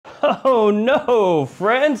Oh no,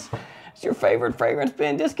 friends! Is your favorite fragrance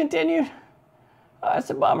been discontinued? Oh,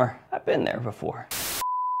 that's a bummer. I've been there before.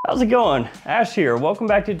 How's it going? Ash here. Welcome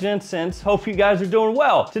back to Gents. Hope you guys are doing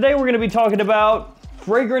well. Today we're going to be talking about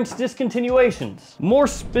fragrance discontinuations. More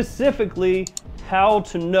specifically, how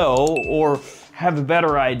to know or have a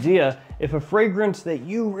better idea if a fragrance that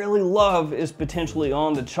you really love is potentially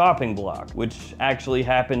on the chopping block, which actually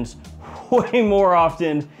happens way more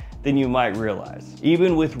often than you might realize,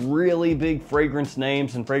 even with really big fragrance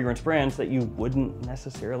names and fragrance brands that you wouldn't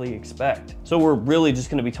necessarily expect. So we're really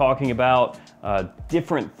just gonna be talking about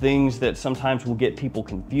different things that sometimes will get people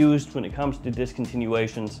confused when it comes to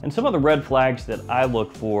discontinuations, and some of the red flags that I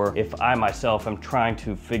look for if I myself am trying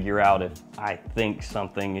to figure out if I think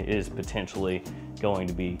something is potentially going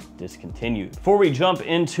to be discontinued. Before we jump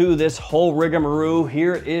into this whole rigmarole,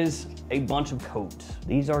 here is a bunch of codes.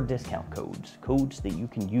 These are discount codes, codes that you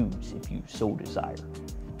can use if you so desire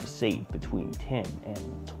to save between 10 and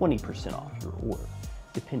 20% off your order,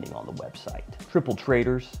 depending on the website. Triple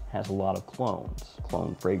Traders has a lot of clones,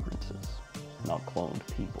 clone fragrances, not cloned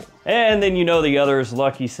people. And then you know the others,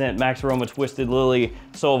 Lucky Scent, Max Aroma, Twisted Lily,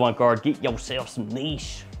 So Avant-Garde. Get yourself some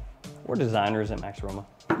niche. We're designers at Max Aroma.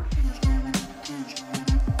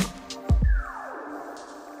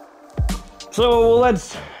 So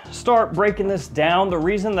let's start breaking this down. The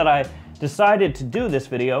reason that I decided to do this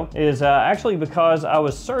video is actually because I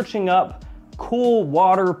was searching up cool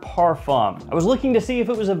water parfum. I was looking to see if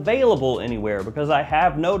it was available anywhere because I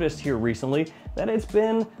have noticed here recently that it's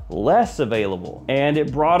been less available. And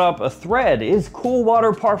it brought up a thread, is cool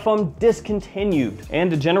water parfum discontinued?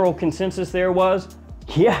 And the general consensus there was,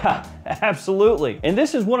 yeah, absolutely. And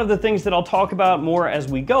this is one of the things that I'll talk about more as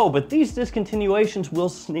we go, but these discontinuations will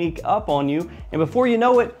sneak up on you, and before you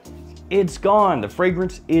know it, it's gone. The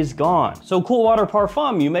fragrance is gone. So cool water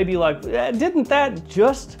parfum, you may be like, didn't that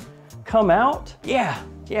just come out? Yeah,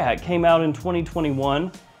 it came out in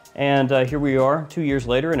 2021, and here we are 2 years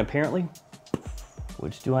later, and apparently,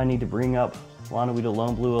 which do I need to bring up? La Nuit de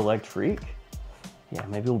L'Homme Bleu Electrique? Yeah,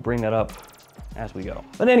 maybe we'll bring that up as we go.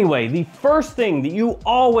 But anyway, the first thing that you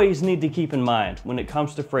always need to keep in mind when it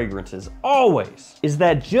comes to fragrances, always, is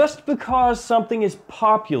that just because something is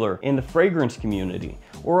popular in the fragrance community,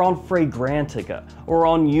 or on Fragrantica, or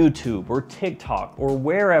on YouTube, or TikTok, or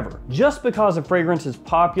wherever, just because a fragrance is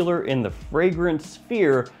popular in the fragrance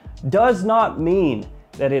sphere does not mean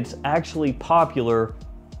that it's actually popular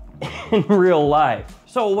in real life.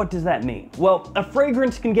 So what does that mean? Well, a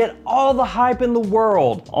fragrance can get all the hype in the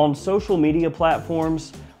world on social media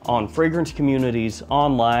platforms, on fragrance communities,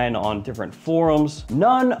 online, on different forums.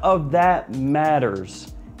 None of that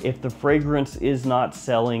matters if the fragrance is not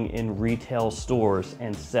selling in retail stores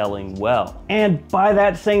and selling well. And by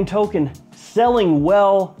that same token, selling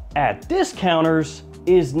well at discounters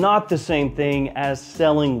is not the same thing as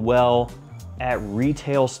selling well at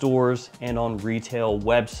retail stores and on retail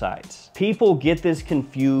websites. People get this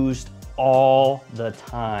confused all the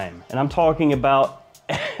time. And I'm talking about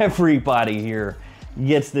everybody here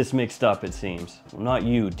gets this mixed up, it seems. Well, not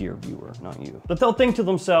you, dear viewer, not you. But they'll think to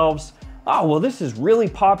themselves, oh, well, this is really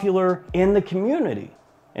popular in the community,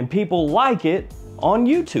 and people like it on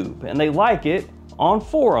YouTube, and they like it on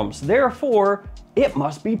forums. Therefore, it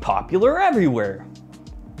must be popular everywhere.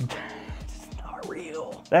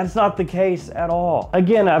 That's not the case at all.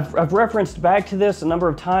 Again, I've referenced back to this a number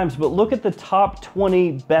of times, but look at the top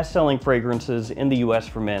 20 best-selling fragrances in the US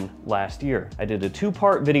for men last year. I did a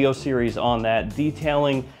 2-part video series on that,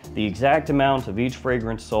 detailing the exact amount of each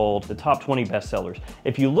fragrance sold, the top 20 bestsellers.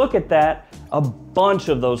 If you look at that, a bunch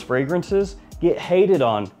of those fragrances get hated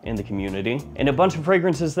on in the community, and a bunch of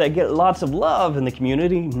fragrances that get lots of love in the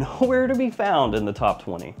community, nowhere to be found in the top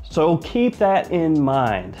 20. So keep that in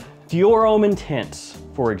mind. Dior Homme Intense,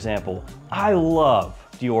 for example. I love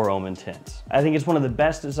Dior Homme Intense. I think it's one of the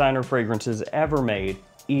best designer fragrances ever made,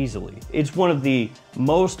 easily. It's one of the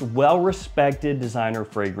most well-respected designer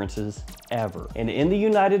fragrances ever. And in the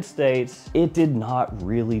United States, it did not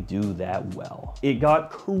really do that well. It got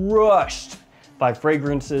crushed by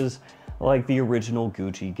fragrances like the original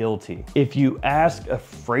Gucci Guilty. If you ask a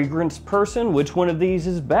fragrance person which one of these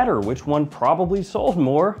is better, which one probably sold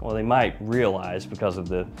more, well, they might realize because of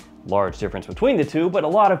the large difference between the two, but a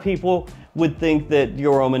lot of people would think that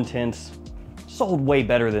Dior Homme Intense sold way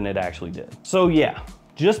better than it actually did. So yeah,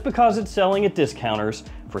 just because it's selling at discounters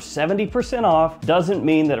for 70% off doesn't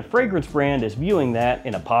mean that a fragrance brand is viewing that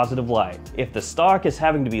in a positive light. If the stock is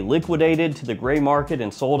having to be liquidated to the gray market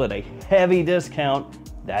and sold at a heavy discount,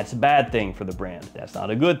 That's a bad thing for the brand. That's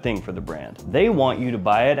not a good thing for the brand. They want you to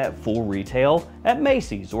buy it at full retail at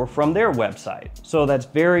Macy's or from their website. So that's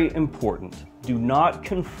very important. Do not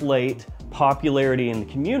conflate popularity in the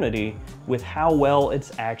community with how well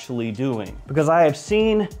it's actually doing. Because I have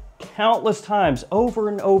seen countless times over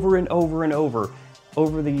and over and over and over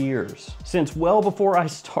the years, since well before I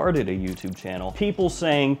started a YouTube channel, people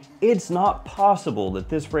saying it's not possible that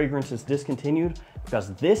this fragrance is discontinued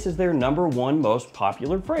because this is their #1 most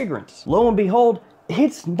popular fragrance. Lo and behold,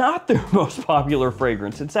 it's not their most popular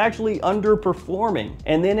fragrance. It's actually underperforming.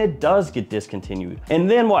 And then it does get discontinued. And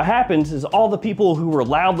then what happens is all the people who were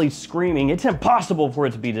loudly screaming, it's impossible for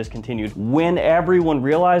it to be discontinued, when everyone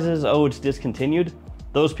realizes, oh, it's discontinued,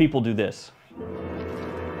 those people do this.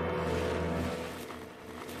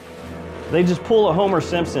 They just pull a Homer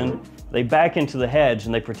Simpson, they back into the hedge,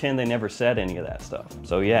 and they pretend they never said any of that stuff.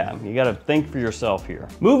 So yeah, you gotta think for yourself here.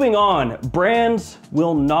 Moving on, brands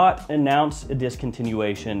will not announce a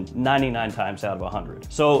discontinuation 99 times out of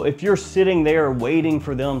 100. So if you're sitting there waiting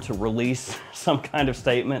for them to release some kind of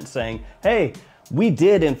statement saying, hey, we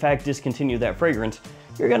did in fact discontinue that fragrance,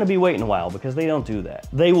 you're gonna be waiting a while because they don't do that.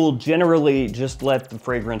 They will generally just let the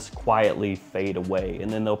fragrance quietly fade away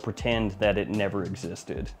and then they'll pretend that it never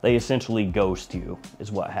existed. They essentially ghost you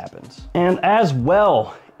is what happens. And as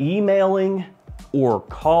well, emailing or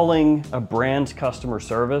calling a brand's customer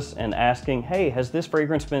service and asking, hey, has this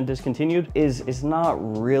fragrance been discontinued, is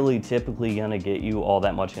not really typically gonna get you all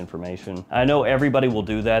that much information. I know everybody will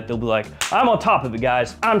do that. They'll be like, I'm on top of it,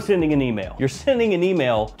 guys. I'm sending an email. You're sending an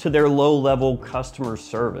email to their low-level customer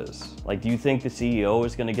service. Like, do you think the CEO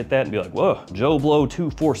is gonna get that and be like, whoa, Joe Blow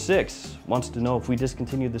 246 wants to know if we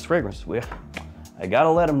discontinued this fragrance? I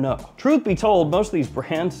gotta let them know. Truth be told, most of these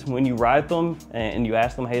brands, when you ride them and you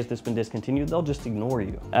ask them, hey, has this been discontinued? They'll just ignore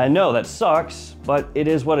you. I know that sucks, but it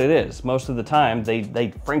is what it is. Most of the time,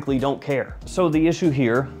 they frankly don't care. So the issue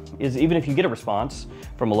here is even if you get a response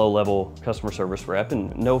from a low-level customer service rep,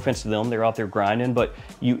 and no offense to them, they're out there grinding, but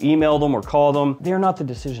you email them or call them, they're not the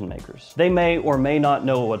decision makers. They may or may not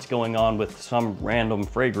know what's going on with some random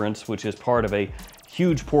fragrance, which is part of a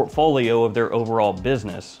huge portfolio of their overall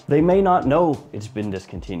business. They may not know it's been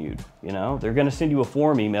discontinued, you know? They're gonna send you a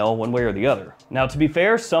form email one way or the other. Now, to be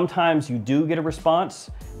fair, sometimes you do get a response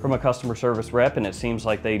from a customer service rep and it seems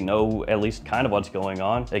like they know at least kind of what's going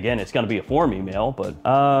on. Again, it's gonna be a form email, but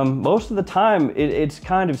most of the time it's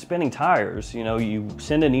kind of spinning tires. You know, you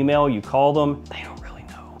send an email, you call them, they don't really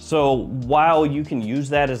know. So while you can use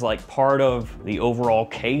that as like part of the overall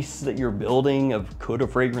case that you're building of could a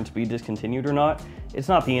fragrance be discontinued or not, it's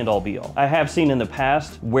not the end all be all. I have seen in the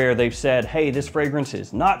past where they've said, hey, this fragrance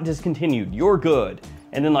is not discontinued, you're good.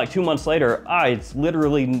 And then like 2 months later, it's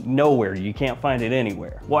literally nowhere. You can't find it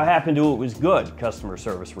anywhere. What happened to it was good, customer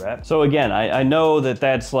service rep. So again, I know that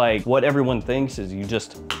that's like what everyone thinks is you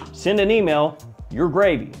just send an email, you're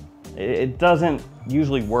gravy. It doesn't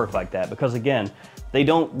usually work like that because again, they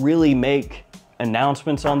don't really make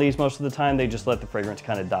announcements on these most of the time. They just let the fragrance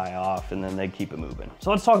kind of die off and then they keep it moving. So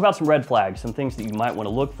let's talk about some red flags, some things that you might want to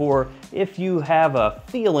look for if you have a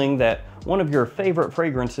feeling that one of your favorite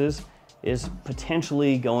fragrances is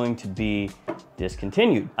potentially going to be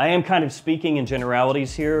discontinued. I am kind of speaking in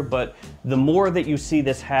generalities here, but the more that you see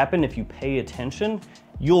this happen, if you pay attention,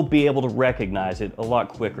 you'll be able to recognize it a lot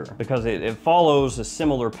quicker because it follows a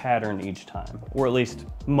similar pattern each time, or at least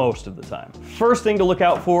most of the time. First thing to look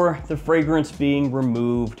out for, the fragrance being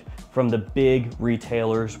removed from the big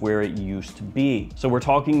retailers where it used to be. So we're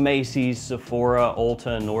talking Macy's, Sephora,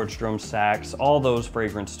 Ulta, Nordstrom, Saks, all those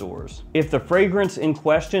fragrance stores. If the fragrance in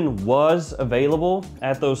question was available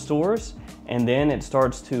at those stores, and then it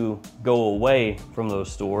starts to go away from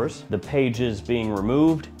those stores, the pages being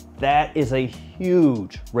removed, that is a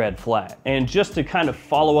huge red flag. And just to kind of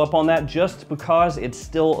follow up on that, just because it's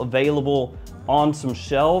still available on some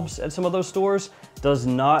shelves at some of those stores does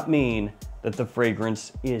not mean that the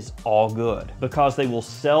fragrance is all good, because they will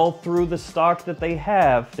sell through the stock that they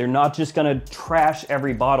have. They're not just gonna trash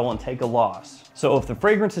every bottle and take a loss. So if the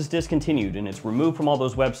fragrance is discontinued and it's removed from all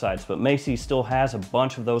those websites, but Macy's still has a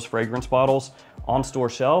bunch of those fragrance bottles on store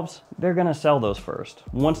shelves, they're gonna sell those first.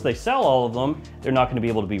 Once they sell all of them, they're not gonna be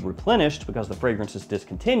able to be replenished because the fragrance is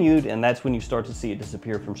discontinued, and that's when you start to see it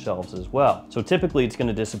disappear from shelves as well. So typically it's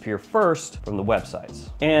gonna disappear first from the websites.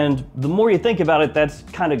 And the more you think about it, that's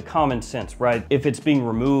kind of common sense, right? If it's being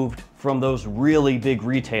removed from those really big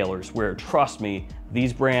retailers where, trust me,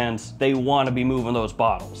 these brands, they want to be moving those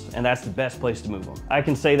bottles, and that's the best place to move them. I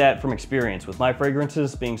can say that from experience with my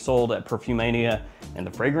fragrances being sold at Perfumania and the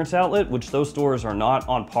Fragrance Outlet, which those stores are not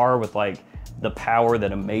on par with like the power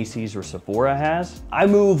that a Macy's or Sephora has. I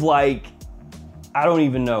move like I don't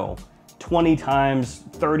even know, 20 times,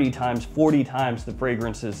 30 times, 40 times the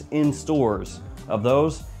fragrances in stores of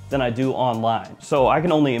those than I do online. So I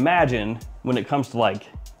can only imagine when it comes to like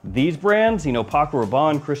these brands, you know, Paco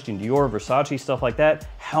Rabanne, Christian Dior, Versace, stuff like that,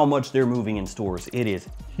 how much they're moving in stores. It is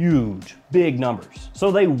huge, big numbers.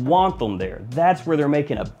 So they want them there. That's where they're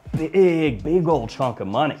making a big old chunk of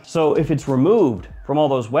money. So if it's removed from all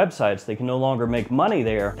those websites, they can no longer make money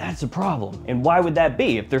there. That's a problem. And why would that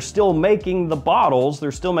be? If they're still making the bottles,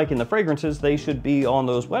 they're still making the fragrances, they should be on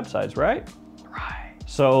those websites, right? Right.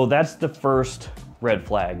 So that's the first red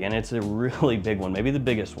flag, and it's a really big one, maybe the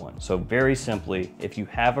biggest one. So very simply, if you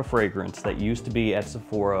have a fragrance that used to be at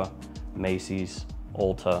Sephora, Macy's,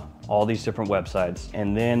 Ulta, all these different websites,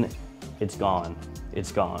 and then it's gone,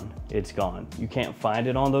 it's gone, it's gone. You can't find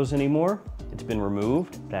it on those anymore. It's been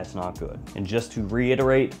removed. That's not good. And just to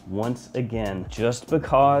reiterate once again, just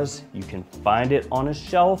because you can find it on a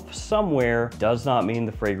shelf somewhere does not mean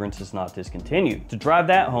the fragrance is not discontinued. To drive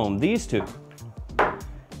that home, these two,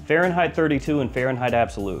 Fahrenheit 32 and Fahrenheit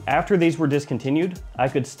Absolute. After these were discontinued, I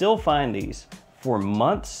could still find these for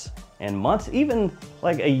months and months, even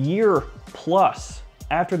like a year plus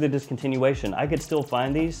after the discontinuation. I could still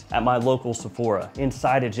find these at my local Sephora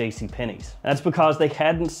inside of JCPenney's. That's because they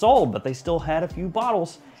hadn't sold, but they still had a few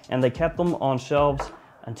bottles and they kept them on shelves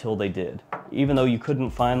until they did, even though you couldn't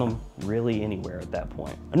find them really anywhere at that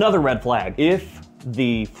point. Another red flag, if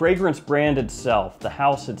the fragrance brand itself, the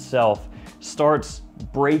house itself, starts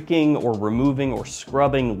breaking or removing or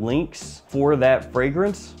scrubbing links for that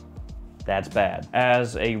fragrance, that's bad.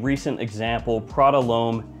 As a recent example, Prada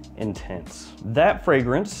L'Homme Intense. That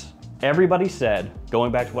fragrance, everybody said,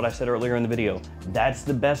 going back to what I said earlier in the video, that's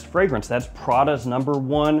the best fragrance. That's Prada's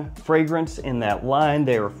 #1 fragrance in that line.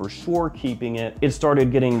 They are for sure keeping it. It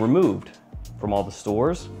started getting removed from all the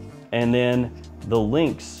stores, and then the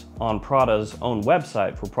links on Prada's own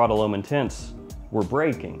website for Prada L'Homme Intense were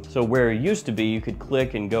breaking. So where it used to be, you could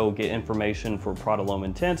click and go get information for Prada L'Homme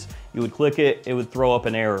Intense, you would click it, it would throw up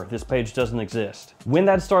an error. This page doesn't exist. When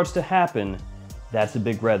that starts to happen, that's a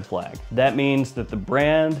big red flag. That means that the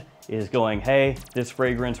brand is going, hey, this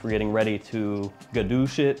fragrance, we're getting ready to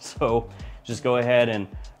gadoosh it, so just go ahead and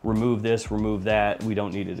remove this, remove that, we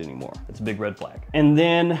don't need it anymore. It's a big red flag. And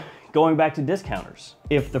then going back to discounters.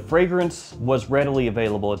 If the fragrance was readily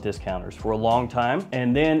available at discounters for a long time,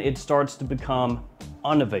 and then it starts to become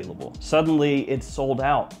unavailable, suddenly it's sold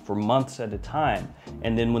out for months at a time.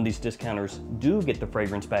 And then when these discounters do get the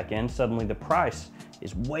fragrance back in, suddenly the price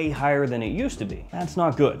is way higher than it used to be. That's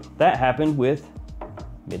not good. That happened with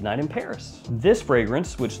Midnight in Paris. This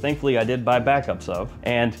fragrance, which thankfully I did buy backups of,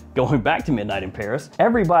 and going back to Midnight in Paris,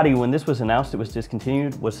 everybody when this was announced it was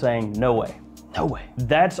discontinued was saying, no way. No way.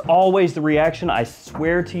 That's always the reaction. I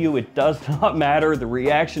swear to you, it does not matter. The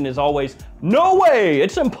reaction is always, no way,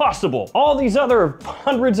 it's impossible. All these other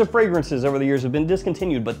hundreds of fragrances over the years have been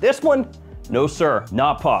discontinued, but this one, no sir,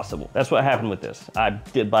 not possible. That's what happened with this. I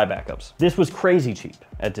did buy backups. This was crazy cheap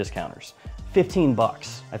at discounters. 15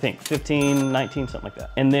 bucks, I think, 15, 19, something like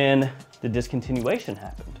that. And then the discontinuation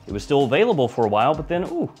happened. It was still available for a while, but then,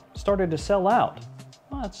 ooh, started to sell out.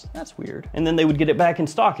 Well, that's weird. And then they would get it back in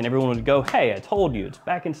stock and everyone would go, hey, I told you, it's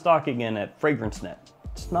back in stock again at FragranceNet.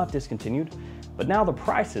 It's not discontinued, but now the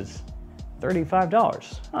price is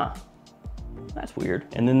 $35. Huh, that's weird.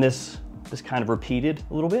 And then this kind of repeated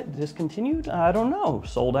a little bit, discontinued, I don't know,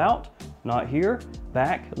 sold out, not here,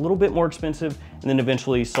 back, a little bit more expensive, and then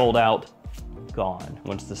eventually sold out, gone.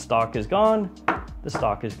 Once the stock is gone, the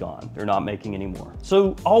stock is gone. They're not making any more.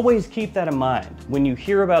 So always keep that in mind. When you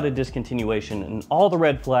hear about a discontinuation and all the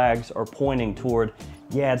red flags are pointing toward,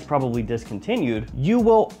 yeah, it's probably discontinued, you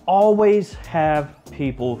will always have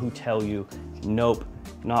people who tell you, nope,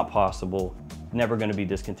 not possible, never gonna be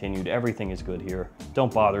discontinued, everything is good here.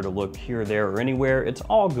 Don't bother to look here, there, or anywhere, it's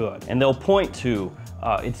all good. And they'll point to,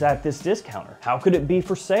 it's at this discounter. How could it be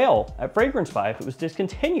for sale at Fragrance Buy if it was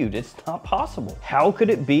discontinued? It's not possible. How could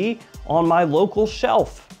it be on my local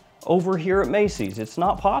shelf over here at Macy's? It's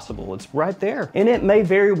not possible, it's right there. And it may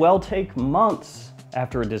very well take months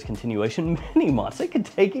after a discontinuation, many months. It could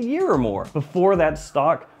take a year or more before that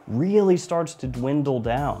stock really starts to dwindle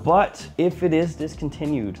down. But if it is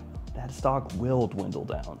discontinued, that stock will dwindle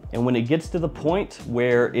down. And when it gets to the point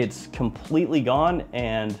where it's completely gone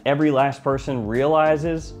and every last person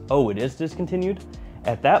realizes, oh, it is discontinued,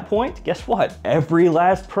 at that point, guess what? Every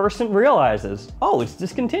last person realizes, oh, it's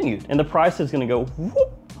discontinued, and the price is gonna go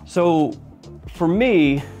whoop. So for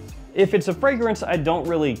me, if it's a fragrance I don't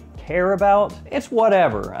really care about, it's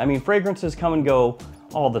whatever. I mean, fragrances come and go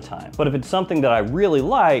all the time. But if it's something that I really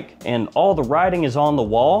like and all the writing is on the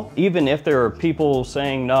wall, even if there are people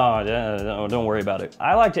saying, no, don't worry about it,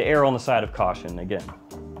 I like to err on the side of caution again.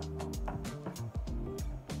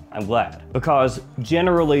 I'm glad, because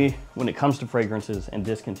generally when it comes to fragrances and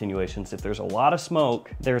discontinuations, if there's a lot of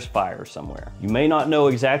smoke, there's fire somewhere. You may not know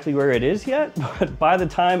exactly where it is yet, but by the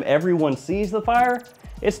time everyone sees the fire,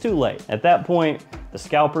 it's too late. At that point, the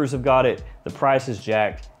scalpers have got it, the price is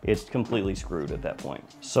jacked, it's completely screwed at that point.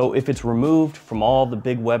 So if it's removed from all the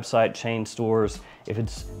big website chain stores, if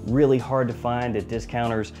it's really hard to find at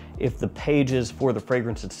discounters, if the pages for the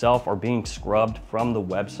fragrance itself are being scrubbed from the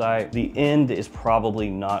website, the end is probably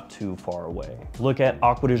not too far away. Look at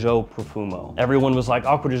Acqua di Gio Profumo. Everyone was like,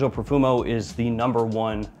 Acqua di Gio Profumo is the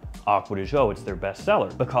 #1 Acqua di Gio, it's their best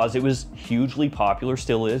seller because it was hugely popular,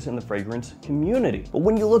 still is, in the fragrance community. But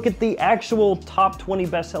when you look at the actual top 20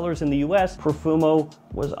 bestsellers in the US, Profumo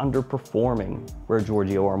was underperforming where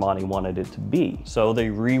Giorgio Armani wanted it to be. So they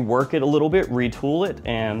rework it a little bit, retool it,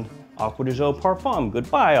 and Acqua di Gio Parfum,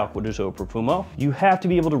 goodbye Acqua di Gio Profumo. You have to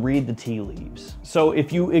be able to read the tea leaves. So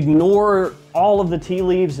if you ignore all of the tea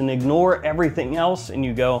leaves and ignore everything else and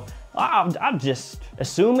you go, I'll just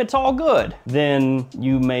assume it's all good, then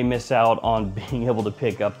you may miss out on being able to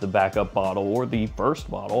pick up the backup bottle or the first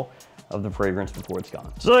bottle of the fragrance before it's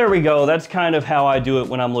gone. So there we go. That's kind of how I do it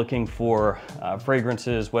when I'm looking for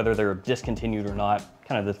fragrances, whether they're discontinued or not,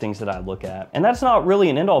 kind of the things that I look at. And that's not really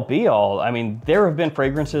an end-all be-all. I mean, there have been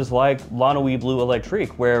fragrances like La Nuit Bleu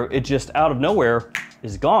Electrique where it just out of nowhere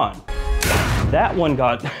is gone. That one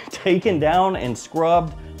got taken down and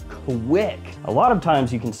scrubbed quick. A lot of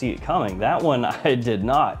times you can see it coming. That one I did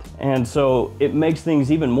not. And so it makes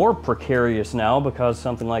things even more precarious now because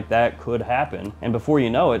something like that could happen. And before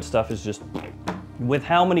you know it, stuff is just, with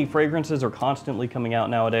how many fragrances are constantly coming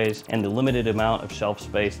out nowadays and the limited amount of shelf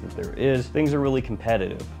space that there is, things are really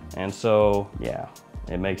competitive. And so, yeah,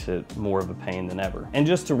 it makes it more of a pain than ever. And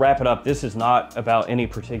just to wrap it up, this is not about any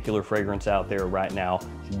particular fragrance out there right now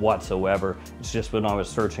whatsoever. It's just when I was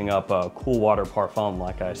searching up Cool Water Parfum,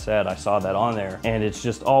 like I said, I saw that on there. And it's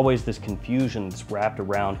just always this confusion that's wrapped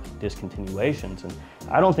around discontinuations. And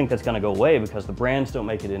I don't think that's gonna go away because the brands don't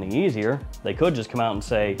make it any easier. They could just come out and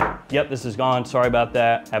say, yep, this is gone, sorry about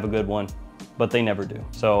that, have a good one. But they never do.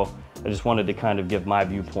 So I just wanted to kind of give my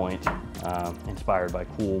viewpoint inspired by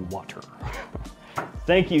Cool Water.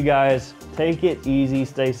 Thank you guys. Take it easy,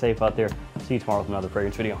 stay safe out there. See you tomorrow with another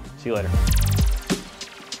fragrance video. See you later.